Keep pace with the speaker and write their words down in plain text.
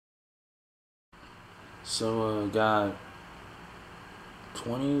So got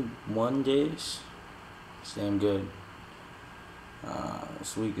 21 days. Damn good.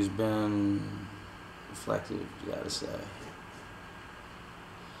 This week has been reflective, you gotta say.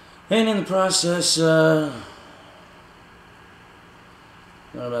 And in the process, learn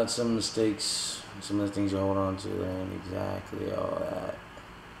about some mistakes, some of the things you hold on to. There ain't exactly all that.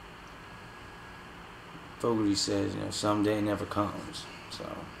 Fogarty says, someday never comes. So,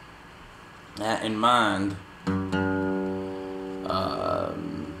 that in mind,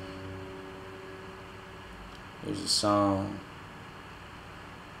 there's a song.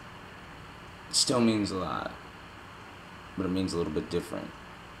 It still means a lot, but it means a little bit different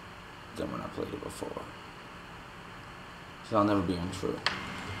than when I played it before. So I'll never be untrue.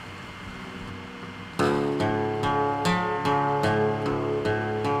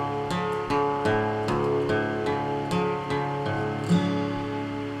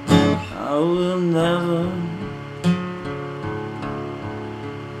 I will never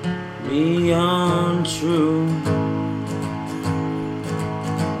be untrue.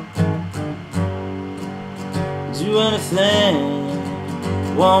 Do anything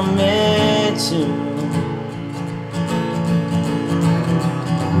want me to.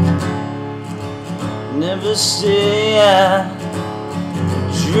 Never stay out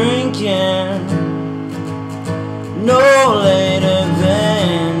drinking no later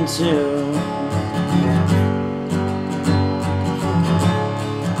than 2.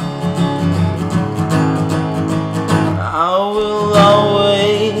 I will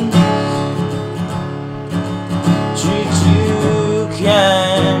always treat you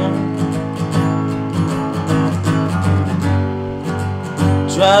kind.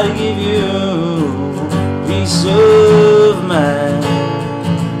 Try to give you peace of mind.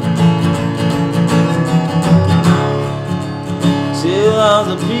 Tell all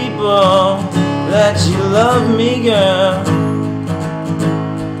the people that you love me, girl,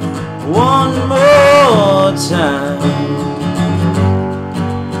 one more time.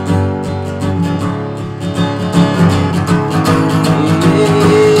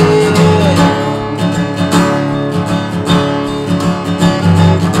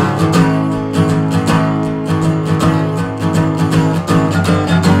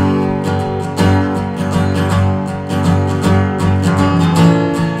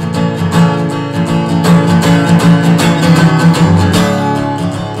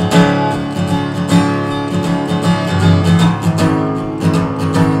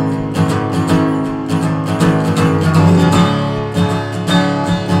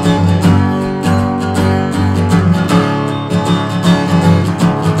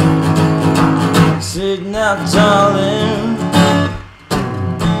 Now, darling,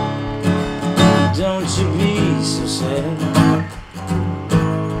 don't you be so sad.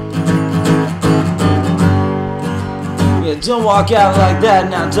 Yeah, don't walk out like that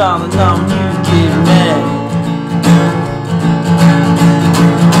now, darling, now you get mad.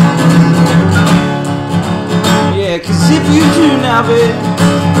 Yeah, 'cause if you do now, babe,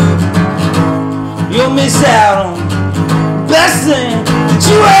 you'll miss out on the best thing that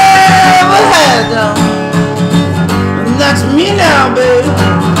you ever had, though. That's me now, baby.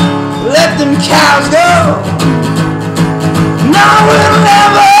 Let them cows go. No, we'll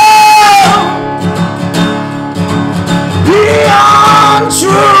never be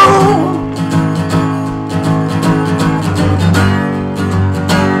untrue.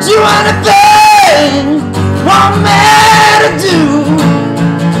 Do anything want me to do.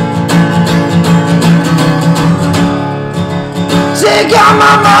 Take all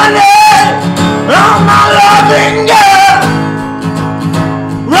my money, all my loving, girl.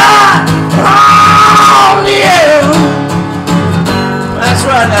 That's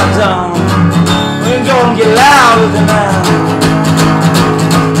right now, Tom. We can go and get loud with it now.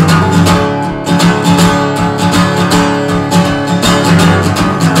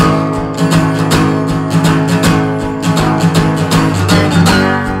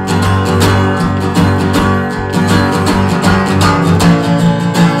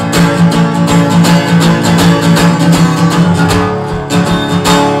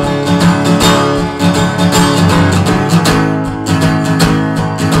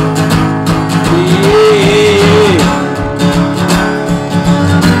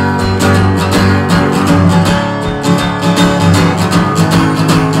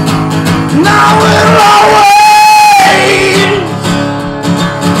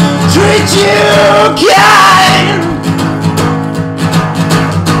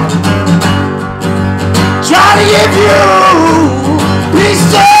 Try to give you